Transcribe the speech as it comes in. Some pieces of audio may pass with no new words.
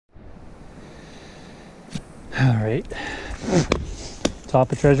All right,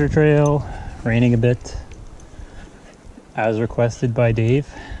 top of Treasure Trail, raining a bit, as requested by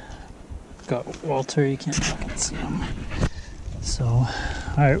Dave. Got Walter, you can't fucking see him. So, all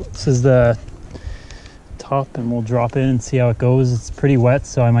right, this is the top, and we'll drop in and see how it goes. It's pretty wet,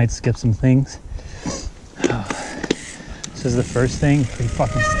 so I might skip some things. This is the first thing, pretty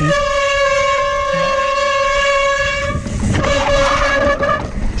fucking steep.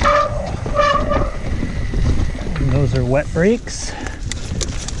 And those are wet brakes.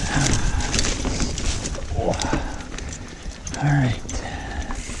 All right.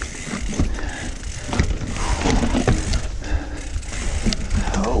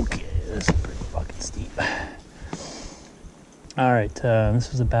 Okay, this is pretty fucking steep. All right,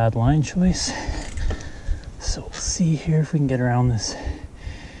 this was a bad line choice. So we'll see here if we can get around this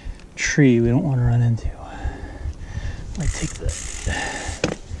tree we don't want to run into. Might take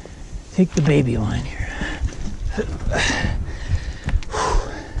the baby line here.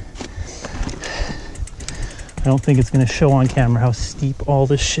 I don't think it's going to show on camera how steep all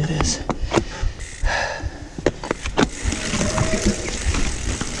this shit is.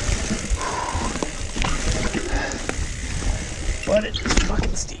 But it's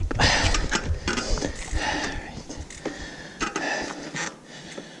fucking steep.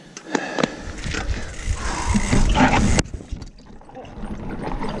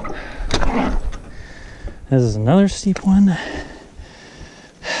 This is another steep one.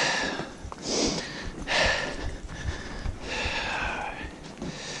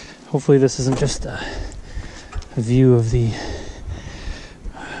 Hopefully this isn't just a view of the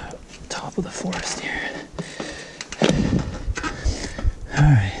top of the forest here.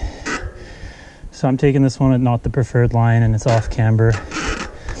 Alright. So I'm taking this one at not the preferred line, and it's off camber.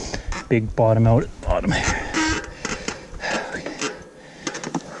 Big bottom out at the bottom here.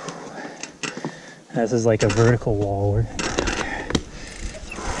 This is like a vertical wall. We're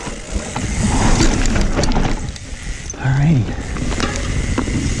alrighty.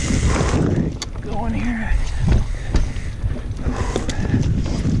 Going here.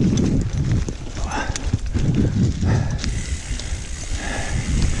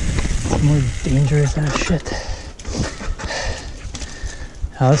 Some more dangerous ass shit.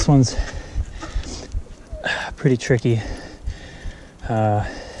 Now this one's pretty tricky.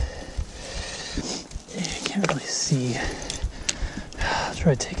 Can't really see. I'll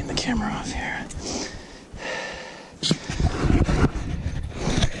try taking the camera off here.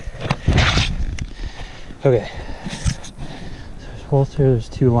 Okay. So there's Walter, there's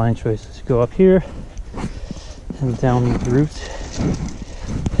two line choices. You go up here and down the route.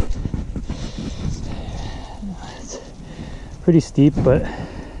 It's pretty steep, but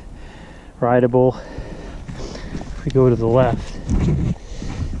rideable. If we go to the left,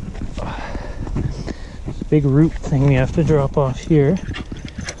 big root thing we have to drop off here.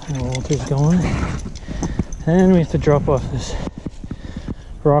 And Walter's going. And we have to drop off this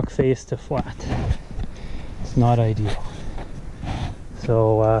rock face to flat. It's not ideal.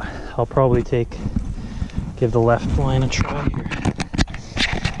 So I'll probably give the left line a try here.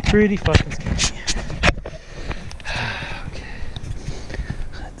 Pretty fucking sketchy. Okay.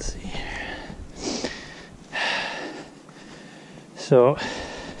 Let's see here. So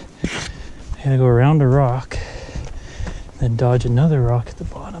I gotta go around a rock, then dodge another rock at the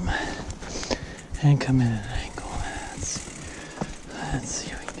bottom, and come in at an angle. Let's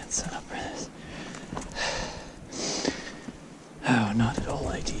see if we can get set up for this. Oh, not at all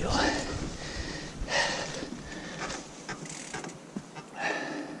ideal.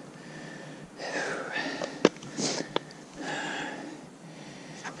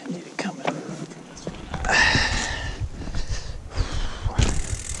 I need to come in.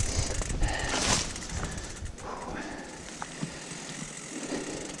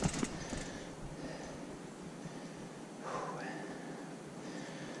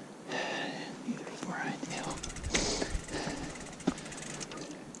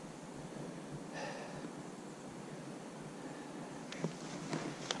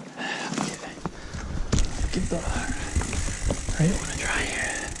 Get the right one to try here.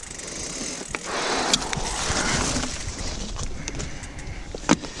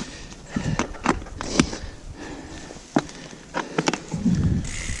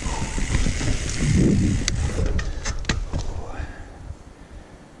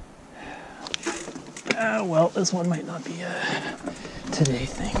 Well, this one might not be a today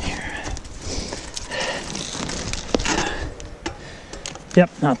thing here. Yep,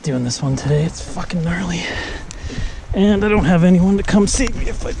 not doing this one today. It's fucking gnarly. And I don't have anyone to come save me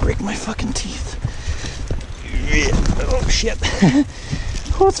if I break my fucking teeth. Oh shit.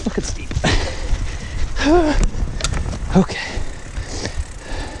 Oh, it's fucking steep. Okay.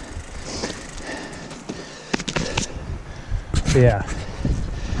 So yeah.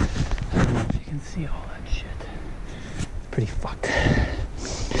 I don't know if you can see all that shit. Pretty fucked.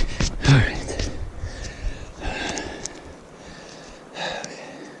 Alright.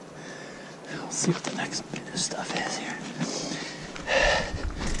 We'll see what the next bit of stuff is here.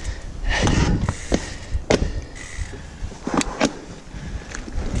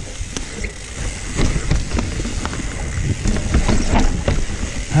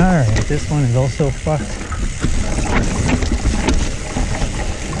 Alright, this one is also fucked.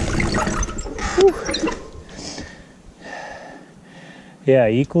 Whew. Yeah,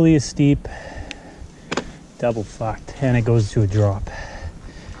 equally as steep, double fucked, and it goes to a drop.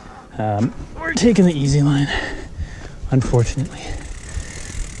 We're taking the easy line, unfortunately.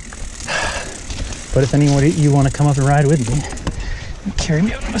 But if anyone you want to come up and ride with me and carry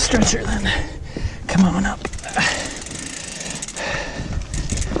me up on a stretcher, then come on up.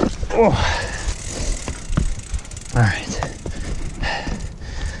 Oh. All right.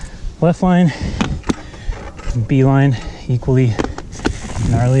 Left line, B line, equally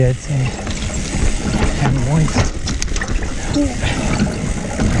gnarly, I'd say, and moist, and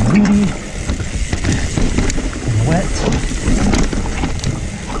weedy, and wet.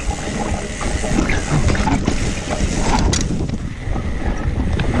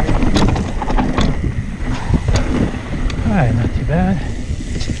 All right, not too bad.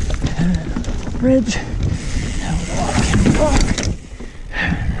 Bridge. Now walk and walk.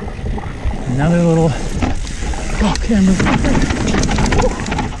 Another little rock and move.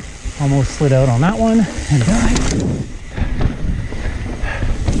 Almost slid out on that one and died.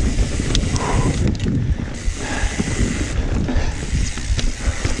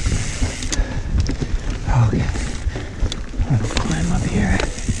 Okay. I'm gonna climb up here.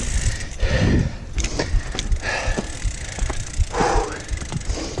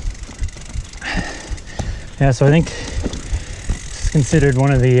 Yeah, so I think it's considered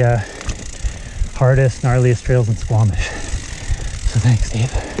one of the hardest, gnarliest trails in Squamish. So thanks,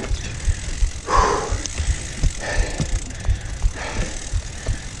 Dave.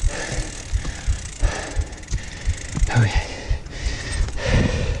 Okay.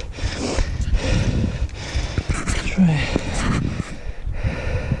 Try.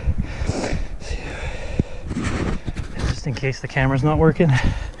 Just in case the camera's not working,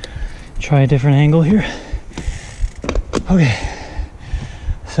 try a different angle here. Okay,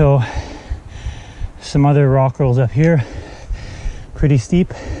 so some other rock rolls up here, pretty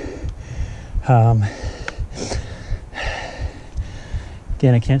steep. Again,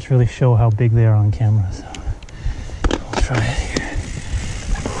 I can't really show how big they are on camera, so I'll try it here.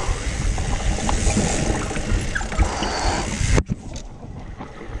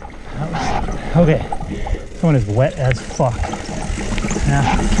 Okay, this one is wet as fuck. Now,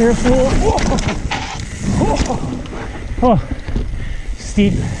 careful. Oh,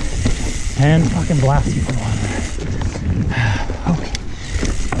 steep and fucking blasty for water. Okay,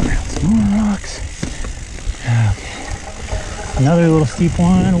 around some more rocks. Okay, another little steep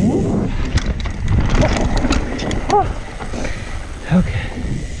one. Okay,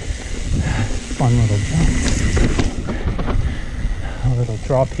 fun little jump. A little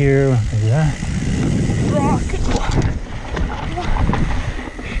drop here. Maybe that rock.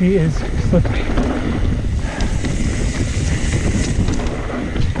 She is slippery.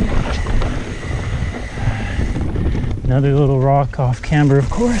 Another little rock off camber, of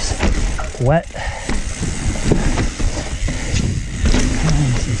course. Wet. And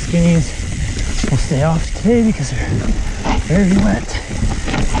some skinnies will stay off today because they're very wet.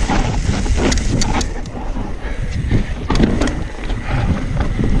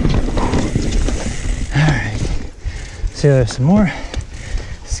 Alright. So there's some more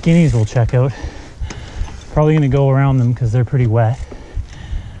skinnies we'll check out. Probably going to go around them because they're pretty wet.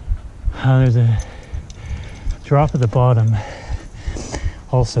 There's a drop at the bottom,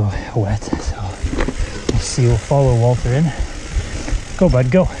 also wet, so we'll see. We'll follow Walter in. Go,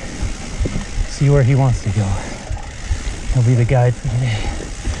 bud, go. See where he wants to go. He'll be the guide for today.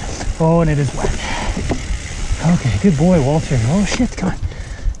 Oh, and it is wet. Okay, good boy, Walter. Oh shit, come on.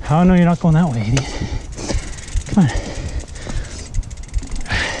 Oh no, you're not going that way, idiot. Come on.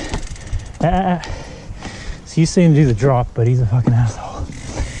 So he's saying to do the drop, but he's a fucking asshole.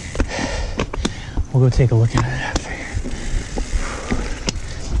 We'll go take a look at it after here.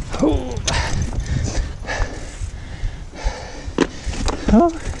 Oh. Oh.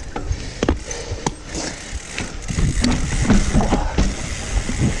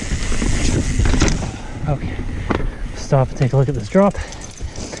 Okay. Stop and take a look at this drop.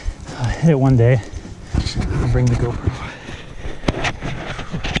 I hit it one day. I'll bring the GoPro.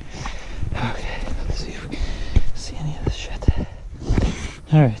 Okay, let's see if we see any of this shit.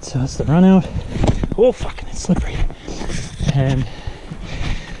 Alright, so that's the run out. Oh, fucking, it's slippery. And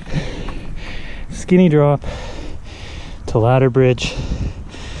skinny drop to ladder bridge,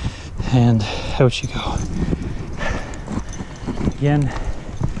 and out you go. Again,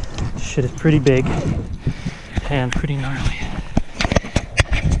 shit is pretty big and pretty gnarly.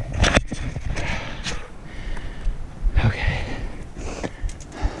 Okay.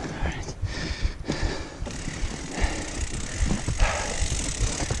 Alright.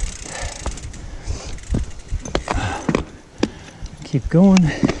 Keep going.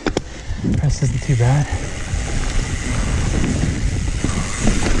 Rest isn't too bad.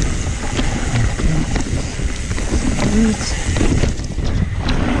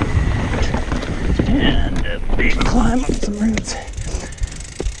 And a big climb up some roots.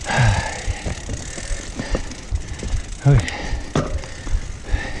 Okay.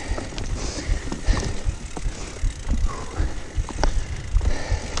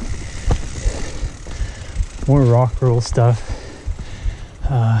 More rock roll stuff.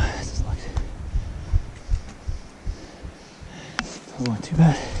 Doesn't look too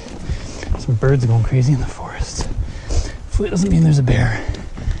bad. Some birds going crazy in the forest. Hopefully it doesn't mean there's a bear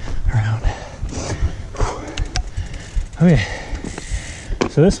around. Okay,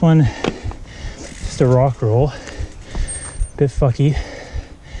 so this one, just a rock roll, a bit fucky,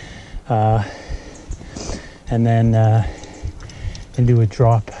 and then can do a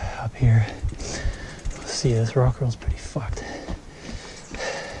drop up here. Let's see, this rock roll's pretty fucked.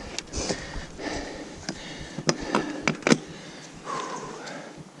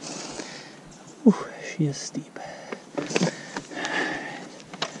 Ooh, she is steep.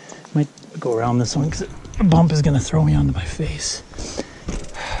 Might go around this one because the bump is going to throw me onto my face.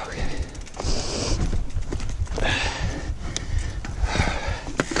 Okay.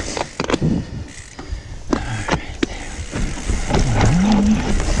 Alright.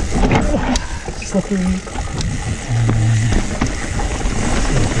 Slippery. And then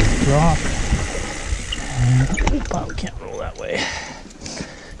slippery drop. And oh, we can't roll that way.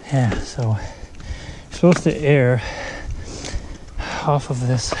 Yeah, so you're supposed to air off of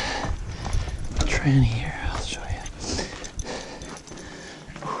this tranny here. I'll show you.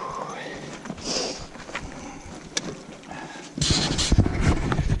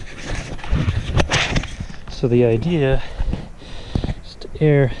 So the idea is to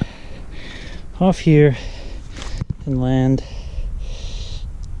air off here and land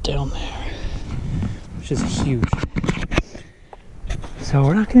down there, which is huge. So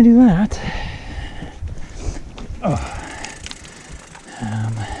we're not going to do that. Oh.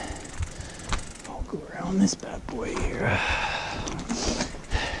 I'll go around this bad boy here.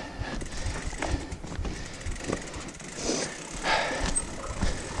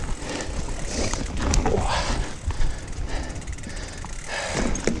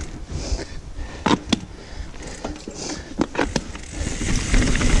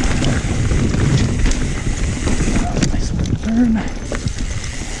 Nice little burn.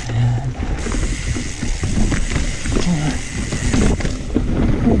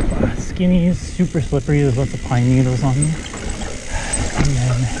 Skinny is super slippery. There's lots of pine needles on them. And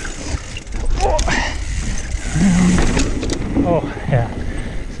then oh yeah,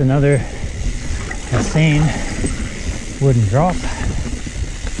 it's another insane wooden drop.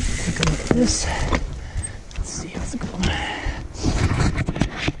 Take a look at this. Let's see how's it going.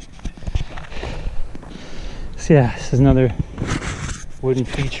 So yeah, this is another wooden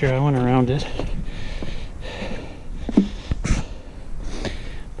feature. I went around it.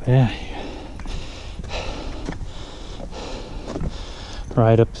 But yeah.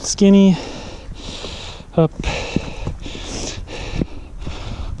 Ride up Skinny, up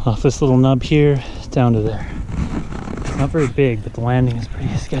off this little nub here, down to there. Not very big, but the landing is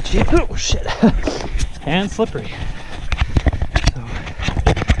pretty sketchy. Oh shit! And slippery. So,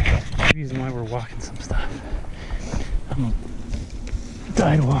 the reason why we're walking some stuff. I'm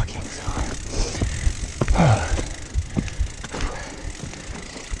died walking, so.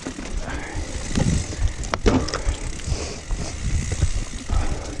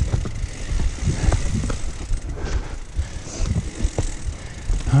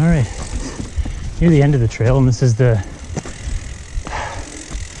 All right, near the end of the trail, and this is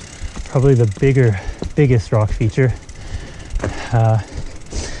probably the biggest rock feature. Here, I'll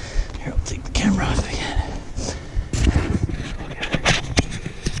take the camera off again.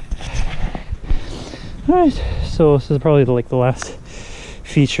 All right, so this is probably the last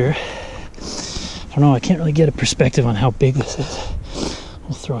feature. I don't know, I can't really get a perspective on how big this is.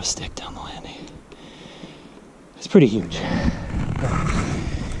 We'll throw a stick down the landing. It's pretty huge.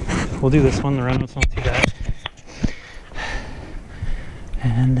 We'll do this one. The runout's not too bad.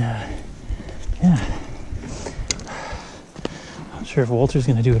 And yeah, not sure if Walter's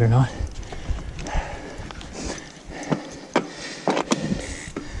gonna do it or not.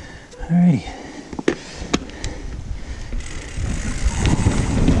 Alrighty.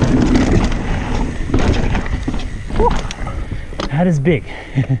 That is big.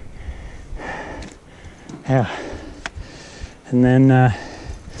 Yeah. And then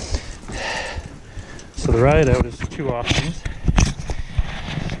so the ride out is 2 options.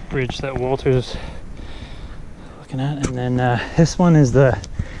 Bridge that Walter's looking at, and then this one is the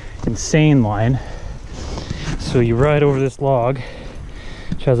insane line. So you ride over this log,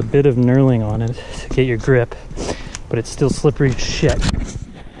 which has a bit of knurling on it to get your grip, but it's still slippery as shit.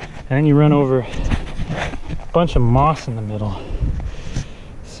 And then you run over a bunch of moss in the middle.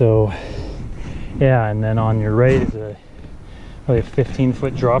 So yeah, and then on your right is probably a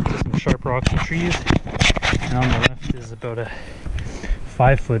 15-foot drop to some sharp rocks and trees, and on the left is about a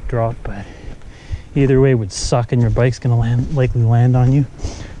 5-foot drop, but either way would suck and your bike's gonna likely land on you.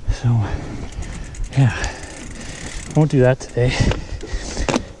 So yeah, won't do that today,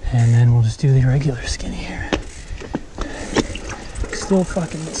 and then we'll just do the regular skinny here. Still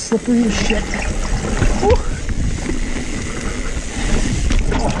fucking slippery as shit. Woo.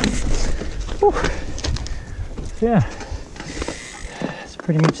 Woo. So yeah, it's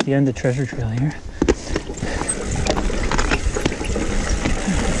pretty much the end of Treasure Trail here.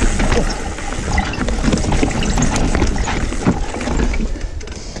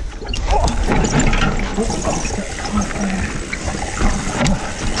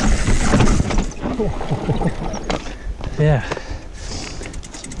 Yeah,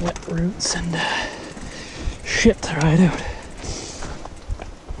 some wet roots and shit to ride out.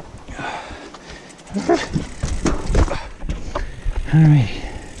 Alright,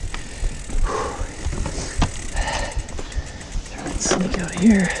 try and sneak out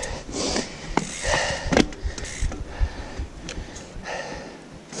here.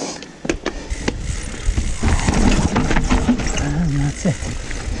 And that's it.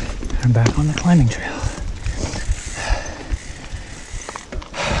 I'm back on the climbing trail.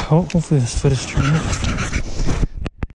 Oh, hopefully this foot is turned.